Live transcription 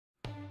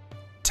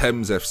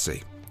Thames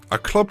FC. A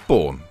club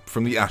born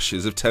from the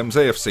ashes of Thames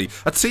AFC,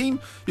 a team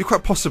you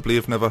quite possibly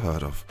have never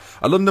heard of.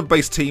 A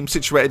London-based team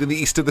situated in the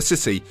east of the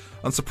city,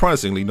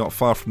 unsurprisingly not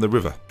far from the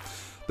river.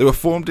 They were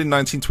formed in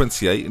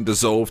 1928 and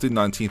dissolved in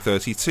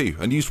 1932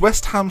 and used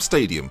West Ham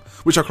Stadium,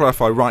 which I'll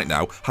clarify right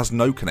now has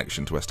no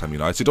connection to West Ham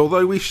United,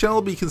 although we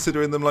shall be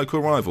considering them local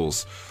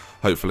rivals,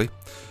 hopefully.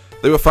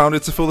 They were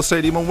founded to fill the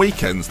stadium on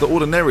weekends that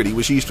ordinarily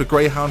was used for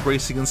greyhound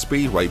racing and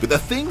speedway, but the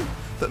thing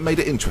that made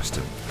it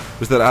interesting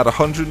was that it had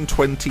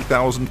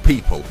 120,000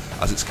 people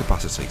as its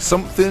capacity.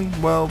 Something,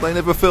 well, they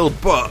never filled,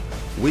 but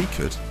we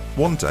could,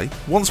 one day,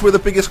 once we're the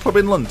biggest club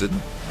in London,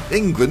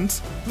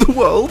 England, the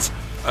world.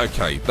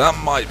 Okay, that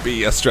might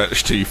be a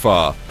stretch too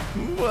far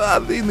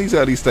in these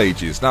early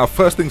stages. Now,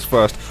 first things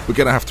first, we're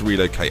going to have to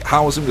relocate.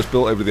 Housing was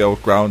built over the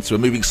old ground, so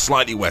we're moving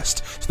slightly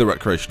west to the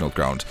recreational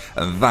ground,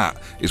 and that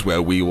is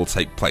where we will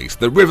take place.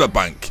 The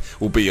riverbank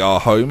will be our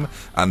home,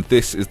 and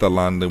this is the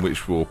land in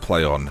which we'll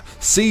play on.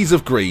 Seas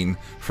of green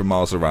for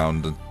miles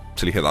around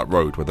until you hit that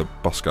road where the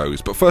bus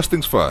goes. But first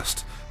things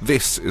first,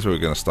 this is where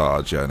we're going to start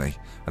our journey,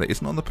 and it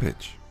isn't on the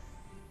pitch.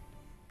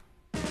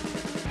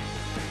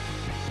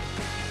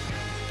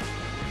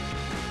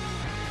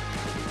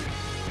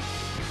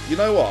 You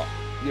know what?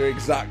 You're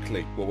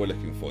exactly what we're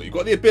looking for. You've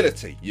got the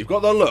ability, you've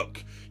got the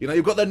look,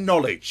 you've got the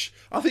knowledge.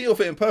 I think you'll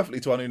fit in perfectly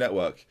to our new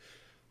network.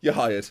 You're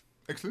hired.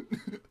 Excellent.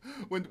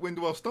 When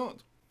do I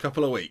start?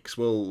 Couple of weeks.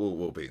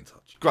 We'll be in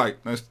touch. Great.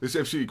 It's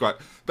absolutely great.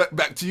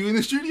 Back to you in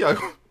the studio.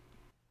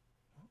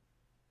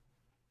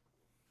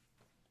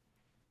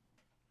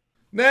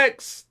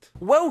 Next.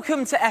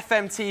 Welcome to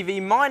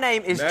FMTV. My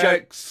name is Joe.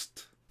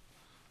 Next.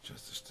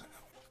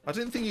 I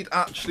didn't think you'd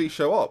actually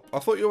show up. I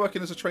thought you were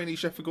working as a trainee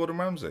chef for Gordon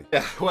Ramsay.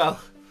 Yeah, well,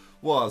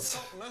 was.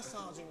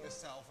 Massaging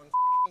yourself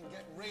and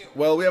get real.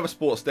 Well, we have a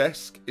sports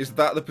desk. Is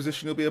that the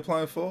position you'll be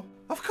applying for?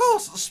 Of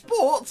course,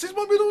 sports is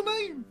my middle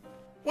name.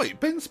 Wait,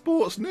 Ben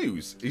Sports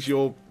News is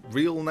your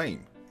real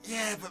name?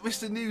 Yeah, but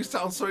Mr. News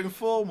sounds so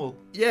informal.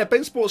 Yeah,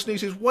 Ben Sports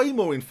News is way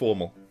more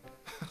informal.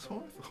 That's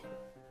what I thought.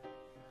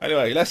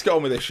 Anyway, let's get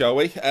on with this, shall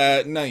we?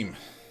 Name.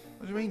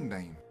 What do you mean,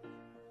 name?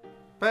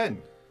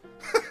 Ben.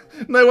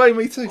 No way,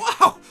 me too.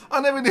 Wow,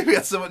 I never knew we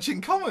had so much in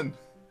common.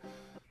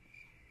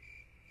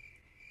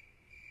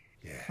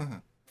 Yeah.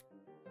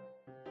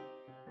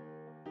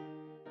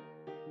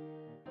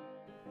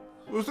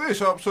 Was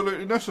this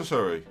absolutely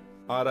necessary?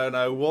 I don't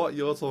know what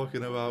you're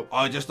talking about.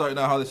 I just don't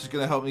know how this is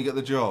going to help me get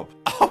the job.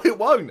 Oh, it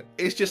won't.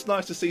 It's just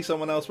nice to see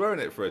someone else wearing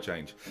it for a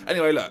change.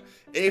 Anyway, look,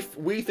 if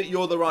we think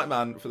you're the right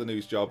man for the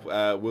news job,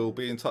 we'll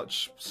be in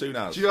touch soon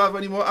as. Do you have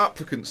any more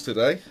applicants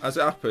today? As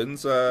it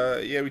happens,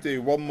 yeah, we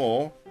do. One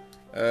more.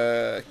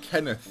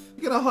 Kenneth.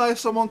 You're going to hire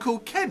someone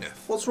called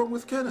Kenneth? What's wrong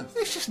with Kenneth?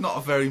 It's just not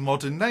a very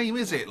modern name,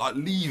 is it? Like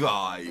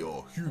Levi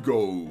or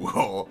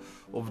Hugo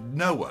or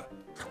Noah.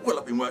 Well,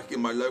 I've been working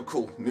in my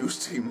local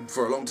news team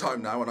for a long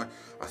time now, and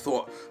I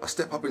thought a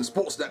step up in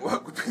Sports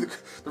Network would be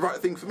the right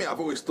thing for me. I've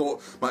always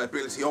thought my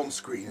ability on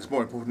screen is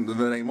more important than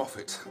the name off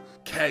it.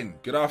 Ken,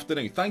 good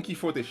afternoon. Thank you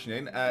for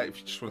auditioning. If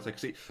you just want to take a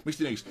seat.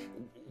 Mr. News,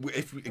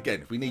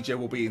 if we need you,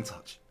 we'll be in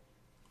touch.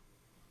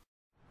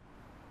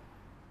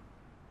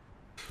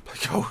 My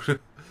God.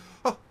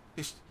 Oh,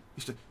 he's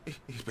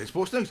Ben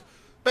Sports News.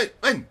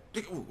 Ben,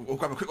 we'll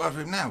grab a quick word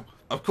with him now.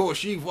 Of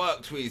course, you've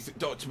worked with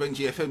Dr. Ben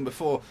GFN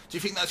before. Do you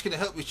think that's going to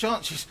help your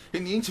chances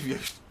in the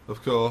interviews?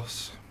 Of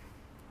course.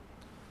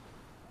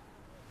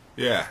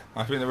 Yeah,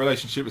 I think the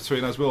relationship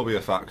between us will be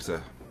a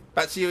factor.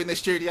 Back to you in the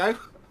studio.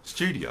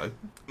 Studio?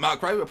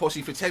 Mark Rowe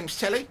reporting for Thames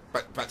Telly.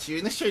 Back to you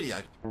in the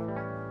studio.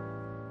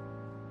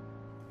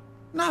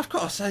 Now, I've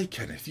got to say,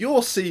 Kenneth,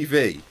 your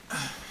CV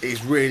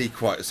is really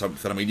quite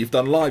something. I mean, you've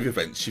done live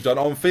events, you've done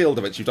on-field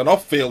events, you've done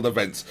off-field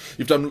events,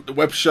 you've done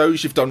web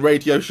shows, you've done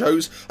radio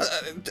shows.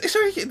 Is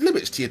there any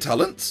limits to your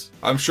talents?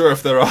 I'm sure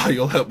if there are,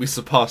 you'll help me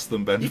surpass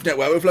them, Ben. You've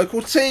networked with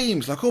local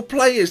teams, local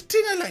players,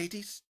 dinner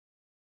ladies.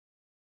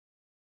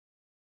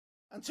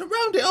 And to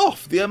round it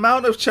off, the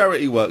amount of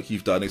charity work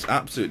you've done is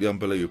absolutely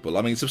unbelievable.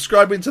 I mean,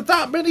 subscribing to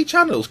that many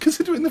channels,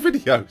 considering the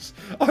videos.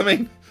 I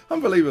mean,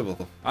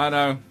 unbelievable. I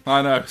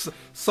know.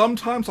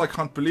 Sometimes I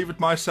can't believe it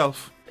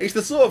myself. It's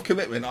the sort of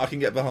commitment I can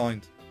get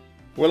behind.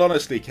 Well,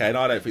 honestly, Ken,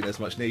 I don't think there's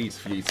much need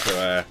for you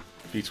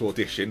to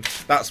audition.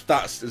 That's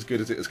as good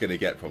as it's going to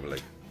get, probably.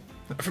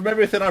 From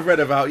everything I've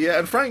read about you,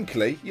 and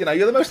frankly, you're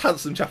the most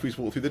handsome chap who's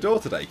walked through the door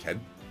today, Ken.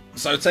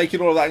 So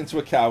taking all of that into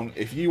account,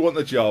 if you want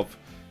the job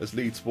as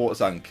lead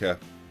sports anchor,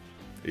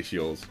 it's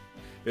yours.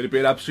 It'd be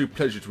an absolute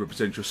pleasure to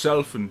represent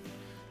yourself and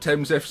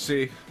Thames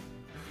FC.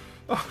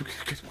 Oh, I'm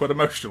getting quite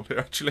emotional here,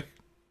 actually.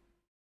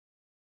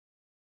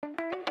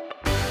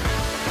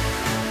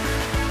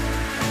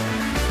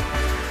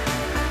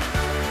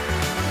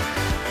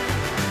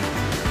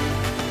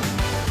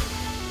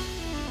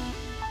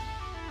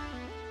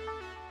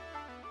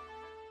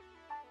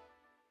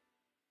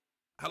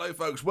 Hello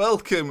folks,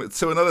 welcome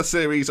to another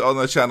series on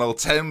the channel.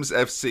 Thames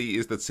FC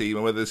is the team,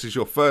 and whether this is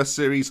your first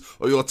series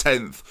or your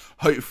 10th,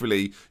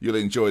 hopefully you'll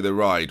enjoy the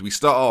ride. We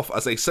start off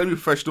as a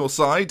semi-professional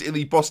side in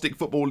the Bostik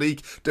Football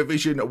League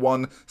Division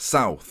 1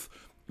 South.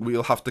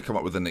 we'll have to come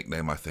up with a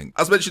nickname, I think.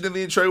 As mentioned in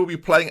the intro, we'll be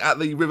playing at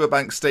the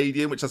Riverbank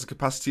Stadium, which has a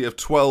capacity of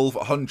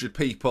 1,200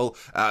 people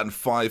and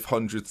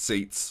 500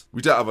 seats.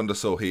 We don't have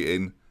undersoil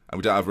heating, and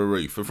we don't have a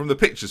roof. And from the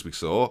pictures we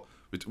saw,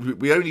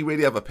 we only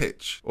really have a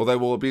pitch. Although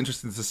we'll be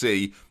interested to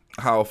see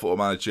how Football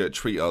Manager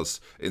treat us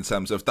in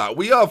terms of that.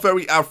 We are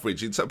very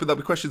average, but there'll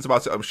be questions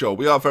about it, I'm sure.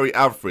 We are very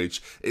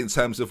average in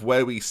terms of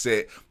where we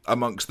sit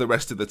amongst the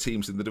rest of the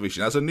teams in the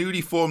division. As a newly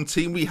formed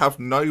team, we have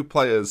no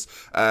players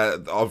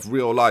of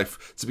real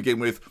life to begin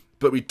with,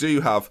 but we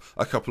do have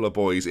a couple of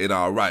boys in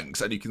our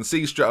ranks. And you can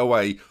see straight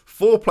away,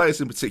 4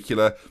 players in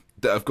particular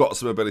that have got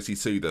some ability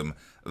to them.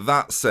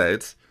 That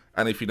said,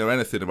 and if you know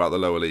anything about the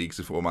lower leagues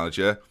of Football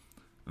Manager,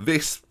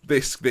 this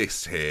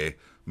here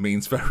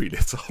means very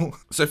little.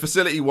 So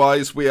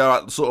facility-wise, we are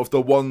at sort of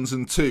the 1s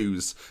and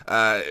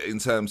 2s in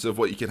terms of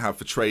what you can have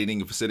for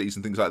training and facilities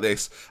and things like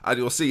this. And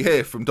you'll see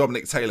here from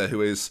Dominic Taylor,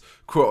 who is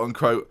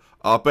quote-unquote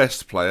our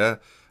best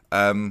player.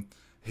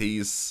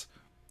 He's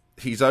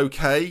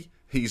okay.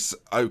 He's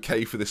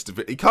okay for this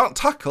division. He can't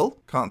tackle.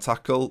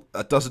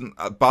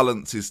 Doesn't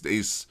balance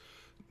is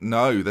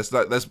no.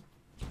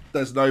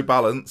 There's no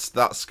balance.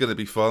 That's going to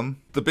be fun.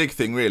 The big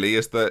thing really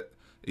is that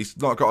he's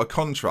not got a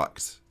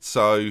contract,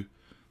 so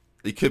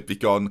he could be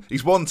gone.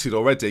 He's wanted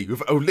already.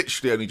 We've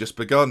literally only just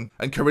begun.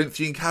 And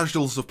Corinthian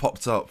casuals have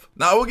popped up.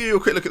 Now, I will give you a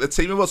quick look at the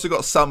team. We've also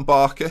got Sam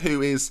Barker,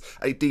 who is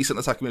a decent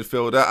attacking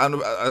midfielder.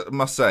 And I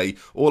must say,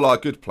 all our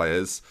good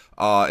players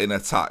are in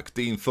attack.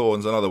 Dean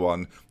Thorne's another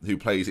one who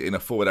plays in a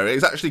forward area.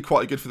 He's actually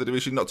quite good for the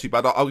division. Not too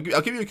bad. I'll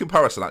give you a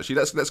comparison, actually.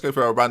 Let's go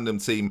for a random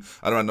team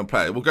and a random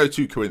player. We'll go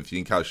to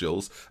Corinthian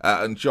casuals.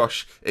 And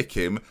Josh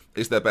Ickham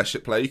is their best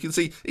ship player. You can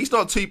see he's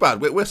not too bad.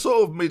 We're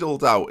sort of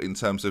middled out in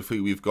terms of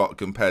who we've got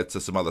compared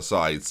to some other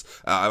sides.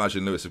 I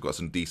imagine Lewis have got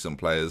some decent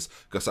players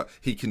because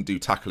he can do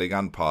tackling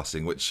and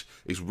passing, which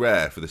is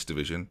rare for this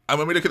division. And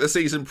when we look at the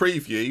season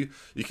preview,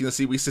 you can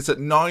see we sit at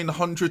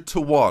 900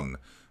 to 1,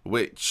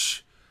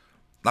 which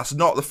that's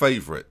not the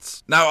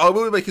favourites. Now, I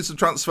will be making some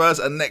transfers,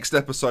 and next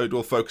episode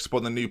will focus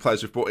upon the new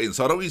players we've brought in.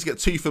 So I don't want you to get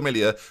too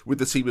familiar with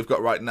the team we've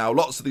got right now.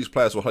 Lots of these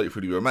players will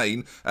hopefully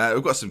remain.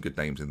 We've got some good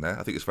names in there,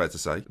 I think it's fair to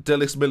say.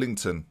 Dillis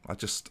Millington, I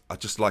just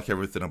like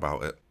everything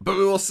about it. But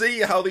we will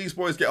see how these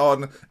boys get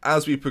on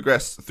as we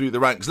progress through the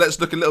ranks. Let's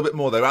look a little bit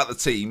more, though, at the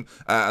team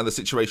and the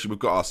situation we've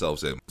got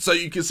ourselves in. So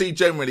you can see,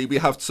 generally, we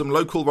have some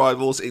local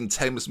rivals in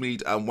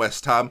Thamesmead and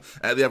West Ham.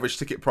 The average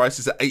ticket price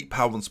is at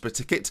 £8 per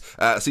ticket.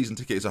 A season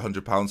ticket is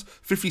 £100.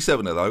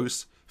 57 of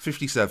those.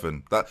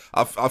 57. That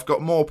I've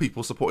got more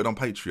people supported on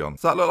Patreon.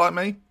 Does that look like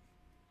me?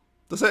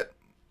 Does it?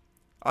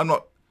 I'm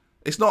not.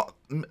 It's not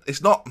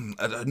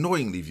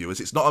annoyingly, viewers.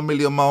 It's not a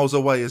million miles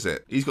away, is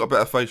it? He's got a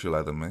better facial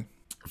hair than me.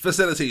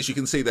 Facilities, you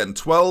can see then,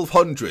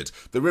 1,200.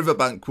 The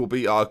Riverbank will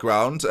be our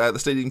ground. The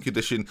stadium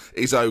condition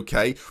is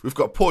okay. We've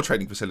got poor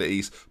training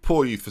facilities,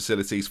 poor youth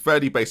facilities,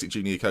 fairly basic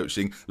junior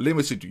coaching,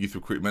 limited youth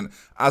recruitment.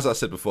 As I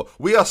said before,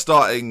 we are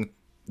starting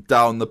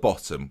down the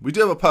bottom. We do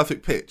have a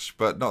perfect pitch,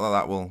 but not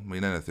that will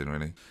mean anything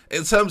really.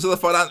 In terms of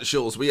the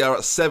financials, we are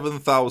at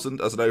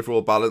 7,000 as an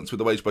overall balance with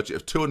a wage budget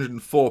of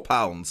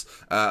 £204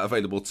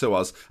 available to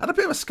us, and a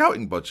bit of a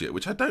scouting budget,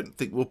 which I don't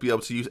think we'll be able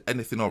to use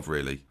anything of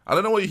really. I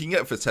don't know what you can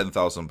get for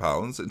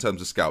 £10,000 in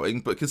terms of scouting,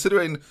 but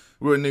considering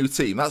we're a new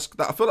team, I feel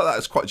like that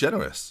is quite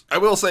generous. I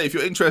will say, if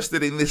you're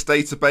interested in this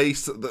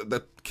database,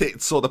 the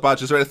kits or the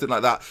badges or anything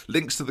like that,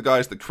 links to the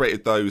guys that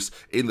created those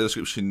in the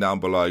description down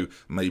below.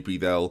 Maybe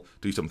they'll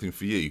do something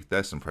for you.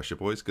 There's some pressure,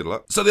 boys. Good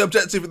luck. So the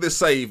objective of this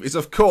save is,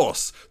 of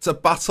course, to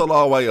battle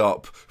our way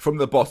up from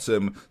the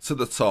bottom to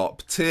the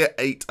top. Tier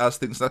 8 as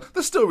things stand.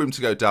 There's still room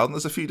to go down.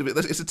 There's a few of it.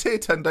 It's a tier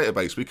 10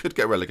 database. We could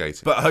get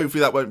relegated, but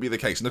hopefully that won't be the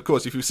case. And of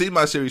course, if you've seen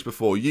my series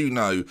before, you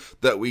know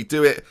that we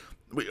do it.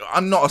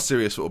 I'm not a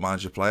serious Football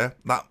Manager player.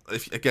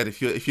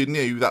 If you're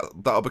new,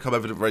 that'll become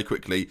evident very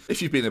quickly.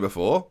 If you've been here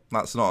before,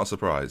 that's not a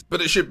surprise. But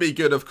it should be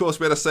good. Of course,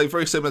 we had a save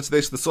very similar to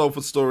this, the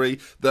Salford story,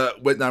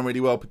 that went down really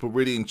well. People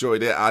really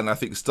enjoyed it, and I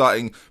think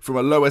starting from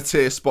a lower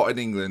tier spot in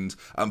England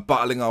and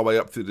battling our way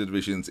up through the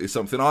divisions is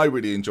something I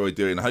really enjoy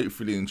doing.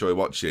 Hopefully, enjoy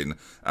watching.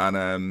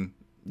 And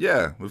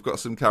yeah, we've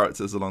got some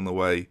characters along the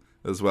way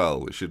as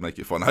well, which should make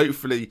it fun.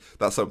 Hopefully,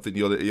 that's something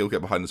you'll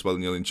get behind as well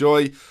and you'll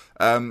enjoy.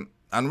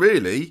 And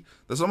really,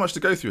 there's not much to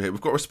go through here.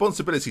 We've got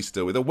responsibility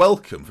still with a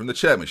welcome from the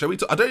chairman. Shall we?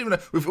 I don't even know.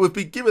 We've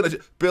been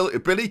given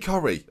Billy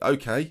Curry.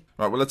 Okay,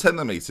 right. We'll attend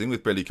the meeting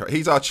with Billy Curry.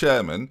 He's our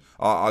chairman,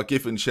 our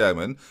given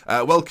chairman.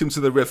 Welcome to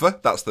the River.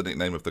 That's the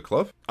nickname of the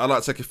club. I'd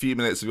like to take a few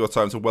minutes of your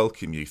time to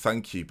welcome you.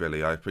 Thank you,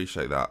 Billy. I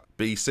appreciate that.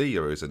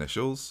 BC are his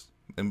initials.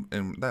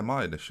 They're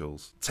my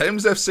initials.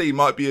 Thames FC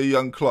might be a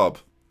young club.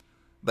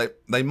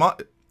 They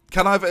might.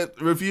 Can I have a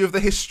review of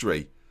the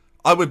history?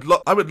 I would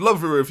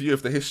love a review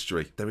of the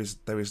history. There is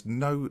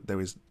no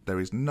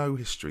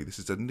history. This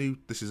is a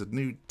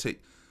new team.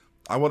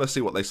 I want to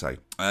see what they say.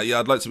 Yeah,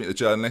 I'd like to meet the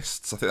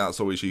journalists. I think that's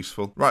always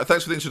useful. Right,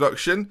 thanks for the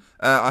introduction.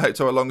 I hope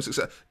to have a long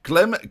success.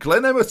 Glenn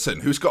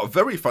Emerton, who's got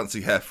very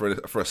fancy hair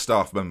for a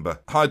staff member.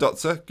 Hi,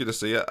 Doctor. Good to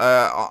see you.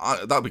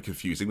 That'll be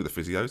confusing with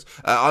the physios.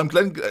 I'm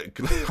Glenn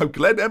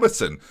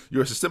Emerton,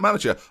 your assistant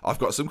manager. I've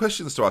got some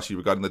questions to ask you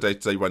regarding the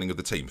day-to-day running of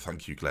the team.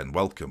 Thank you, Glenn.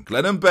 Welcome.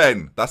 Glenn and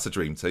Ben. That's a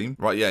dream team.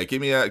 Right, yeah,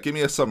 give me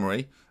a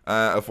summary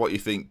of what you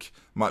think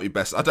might be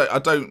best. I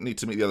don't need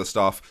to meet the other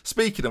staff.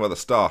 Speaking of other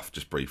staff,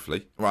 just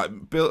briefly.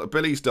 Right,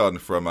 Billy's done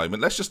for a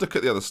moment. Let's just look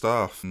at the other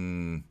staff.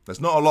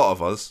 There's not a lot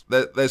of us.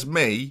 There's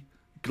me,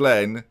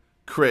 Glenn,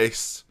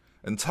 Chris,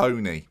 and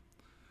Tony.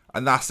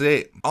 And that's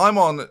it. I'm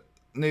on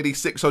nearly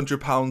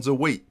 £600 a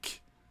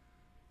week.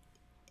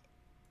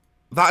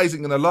 That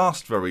isn't going to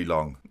last very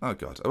long. Oh,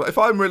 God. If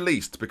I'm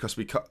released because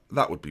we cut...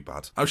 That would be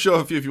bad. I'm sure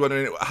a few of you are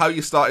wondering how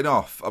you're starting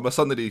off. I'm a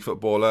Sunday League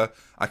footballer.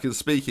 I can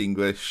speak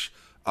English.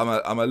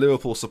 I'm a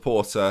Liverpool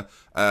supporter.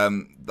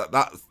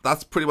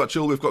 That's pretty much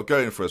all we've got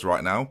going for us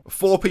right now.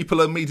 4 people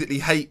immediately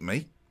hate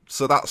me,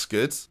 so that's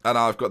good. And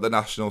I've got the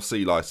National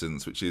C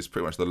licence, which is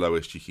pretty much the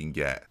lowest you can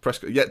get.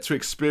 Yet to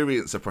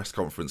experience a press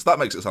conference. That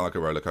makes it sound like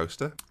a roller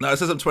coaster. Now, it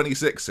says I'm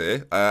 26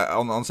 here.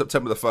 On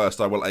September the 1st,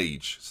 I will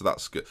age, so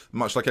that's good.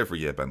 Much like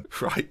every year, Ben.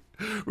 Right.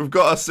 We've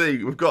got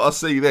to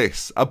see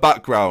this. A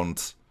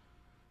background.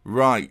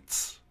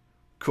 Right.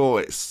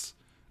 Courts.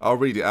 I'll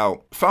read it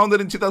out.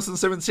 Founded in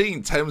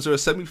 2017, Thames are a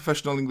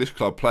semi-professional English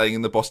club playing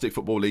in the Bostik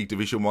Football League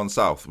Division 1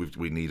 South.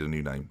 We need a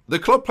new name. The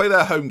club play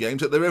their home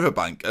games at the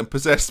Riverbank and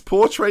possess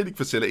poor training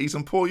facilities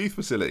and poor youth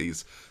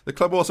facilities. The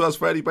club also has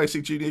fairly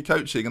basic junior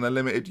coaching and a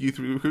limited youth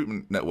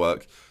recruitment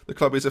network. The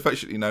club is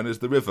affectionately known as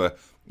the River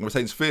and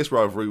retains fierce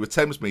rivalry with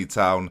Thamesmead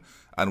Town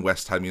and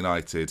West Ham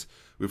United.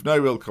 With no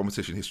real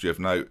competition history of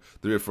note,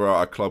 the River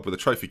are a club with a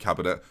trophy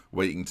cabinet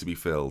waiting to be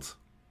filled.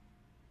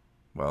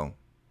 Well...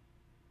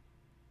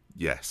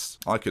 yes,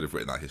 I could have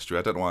written that history.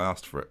 I don't know why I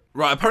asked for it.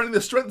 Right, apparently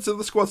the strengths of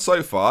the squad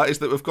so far is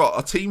that we've got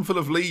a team full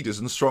of leaders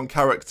and strong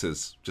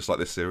characters, just like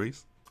this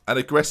series. An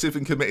aggressive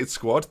and committed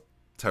squad.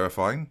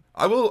 Terrifying.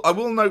 I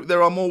will note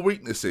there are more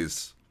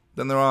weaknesses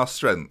than there are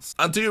strengths.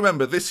 And do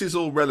remember, this is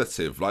all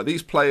relative. Like,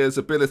 these players'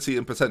 ability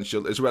and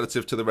potential is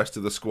relative to the rest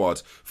of the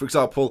squad. For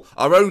example,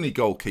 our only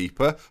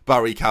goalkeeper,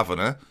 Barry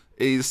Kavanagh,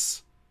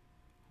 is...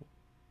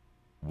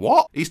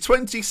 what? He's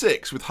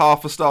 26 with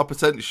half a star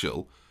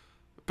potential.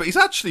 But he's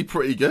actually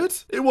pretty good.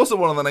 It wasn't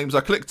one of the names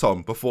I clicked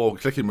on before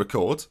clicking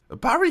record.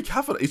 Barry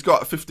Kavanagh. He's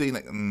got 15...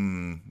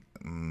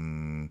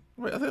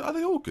 Wait, are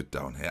they all good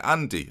down here?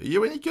 Andy, are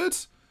you any good?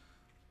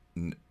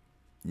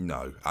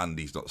 No,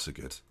 Andy's not so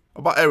good.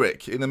 What about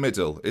Eric in the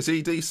middle? Is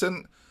he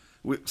decent?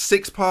 With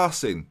 6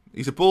 passing.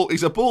 He's a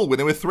ball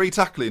winner with 3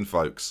 tackling,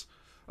 folks.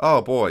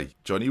 Oh boy.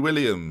 Johnny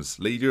Williams,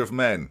 leader of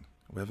men.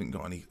 We haven't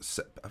got any...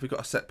 have we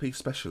got a set piece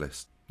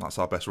specialist? That's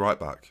our best right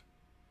back.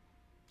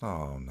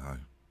 Oh no.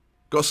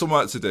 Got some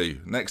work to do.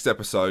 Next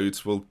episode,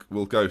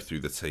 we'll go through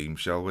the team,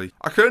 shall we?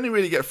 I can only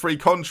really get 3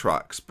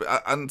 contracts,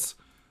 and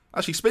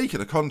actually, speaking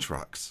of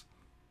contracts,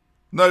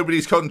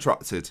 nobody's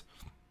contracted.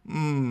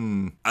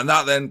 And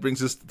that then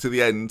brings us to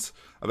the end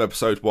of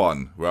episode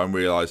 1, where I'm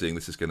realising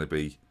this is going to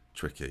be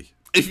tricky.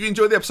 If you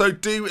enjoyed the episode,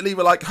 do leave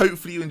a like.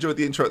 Hopefully you enjoyed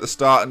the intro at the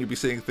start and you'll be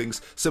seeing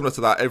things similar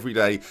to that every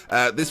day.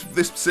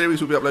 This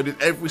series will be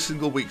uploaded every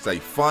single weekday,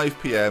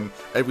 5 PM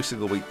every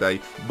single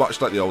weekday,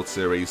 much like the old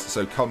series.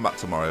 So come back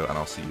tomorrow and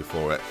I'll see you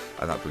for it.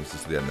 And that brings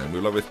us to the end then. We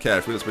love with care.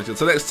 If you want to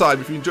until next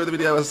time, if you enjoyed the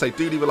video, as I say,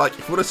 do leave a like.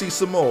 If you want to see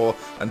some more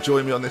and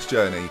join me on this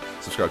journey,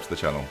 subscribe to the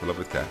channel. We love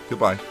with care.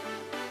 Goodbye.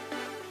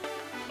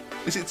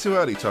 Is it too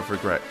early to have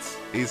regrets?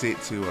 Is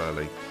it too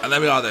early? And there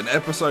we are then.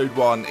 Episode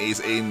 1 is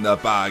in the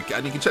bag.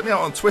 And you can check me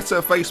out on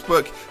Twitter,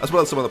 Facebook, as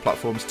well as some other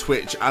platforms,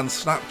 Twitch and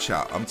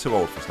Snapchat. I'm too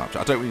old for Snapchat.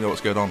 I don't really know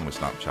what's going on with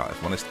Snapchat, if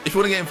I'm honest. If you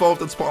want to get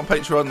involved and support on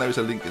Patreon, there is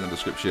a link in the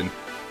description.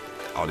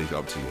 I'll leave it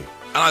up to you.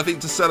 And I think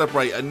to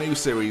celebrate a new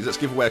series, let's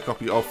give away a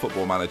copy of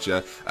Football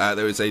Manager.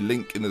 There is a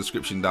link in the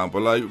description down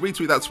below.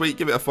 Retweet that tweet,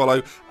 give it a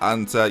follow,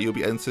 and you'll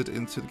be entered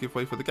into the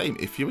giveaway for the game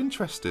if you're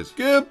interested.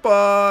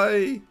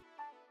 Goodbye!